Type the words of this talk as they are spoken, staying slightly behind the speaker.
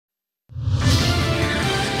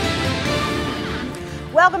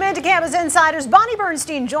Welcome into Campus Insiders. Bonnie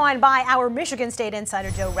Bernstein joined by our Michigan State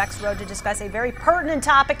insider Joe Rexrode to discuss a very pertinent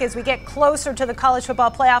topic as we get closer to the College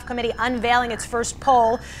Football Playoff Committee unveiling its first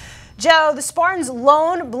poll. Joe, the Spartans'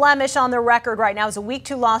 lone blemish on their record right now is a Week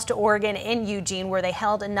 2 loss to Oregon in Eugene, where they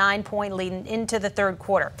held a 9-point lead into the third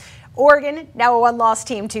quarter. Oregon, now a one-loss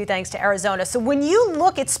team too, thanks to Arizona. So when you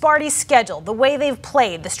look at Sparty's schedule, the way they've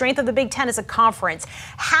played, the strength of the Big Ten as a conference,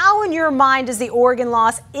 how in your mind does the Oregon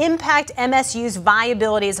loss impact MSU's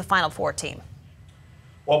viability as a Final Four team?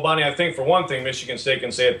 Well, Bonnie, I think for one thing, Michigan State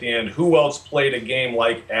can say at the end, who else played a game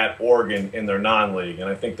like at Oregon in their non-league? And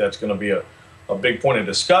I think that's going to be a big point of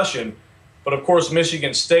discussion. But, of course,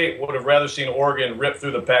 Michigan State would have rather seen Oregon rip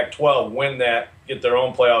through the Pac-12, win that, get their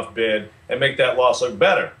own playoff bid, and make that loss look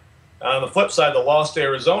better. On the flip side, the loss to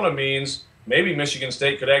Arizona means maybe Michigan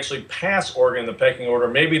State could actually pass Oregon in the pecking order.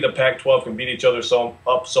 Maybe the Pac-12 can beat each other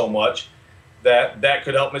up so much that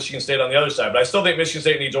could help Michigan State on the other side. But I still think Michigan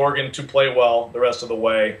State needs Oregon to play well the rest of the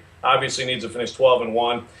way. Obviously needs to finish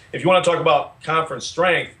 12-1. If you want to talk about conference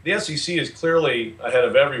strength, the SEC is clearly ahead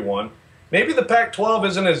of everyone. Maybe the Pac-12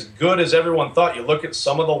 isn't as good as everyone thought. You look at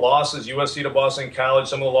some of the losses, USC to Boston College,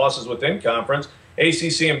 some of the losses within conference,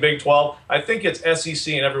 ACC and Big 12. I think it's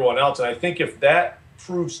SEC and everyone else, and I think if that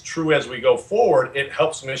proves true as we go forward, it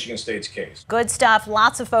helps Michigan State's case. Good stuff.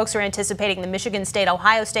 Lots of folks are anticipating the Michigan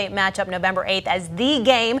State-Ohio State matchup November 8th as the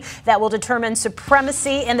game that will determine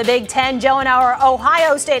supremacy in the Big Ten. Joe and our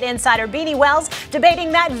Ohio State insider, Beanie Wells,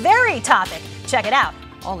 debating that very topic. Check it out,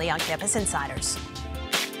 only on Campus Insiders.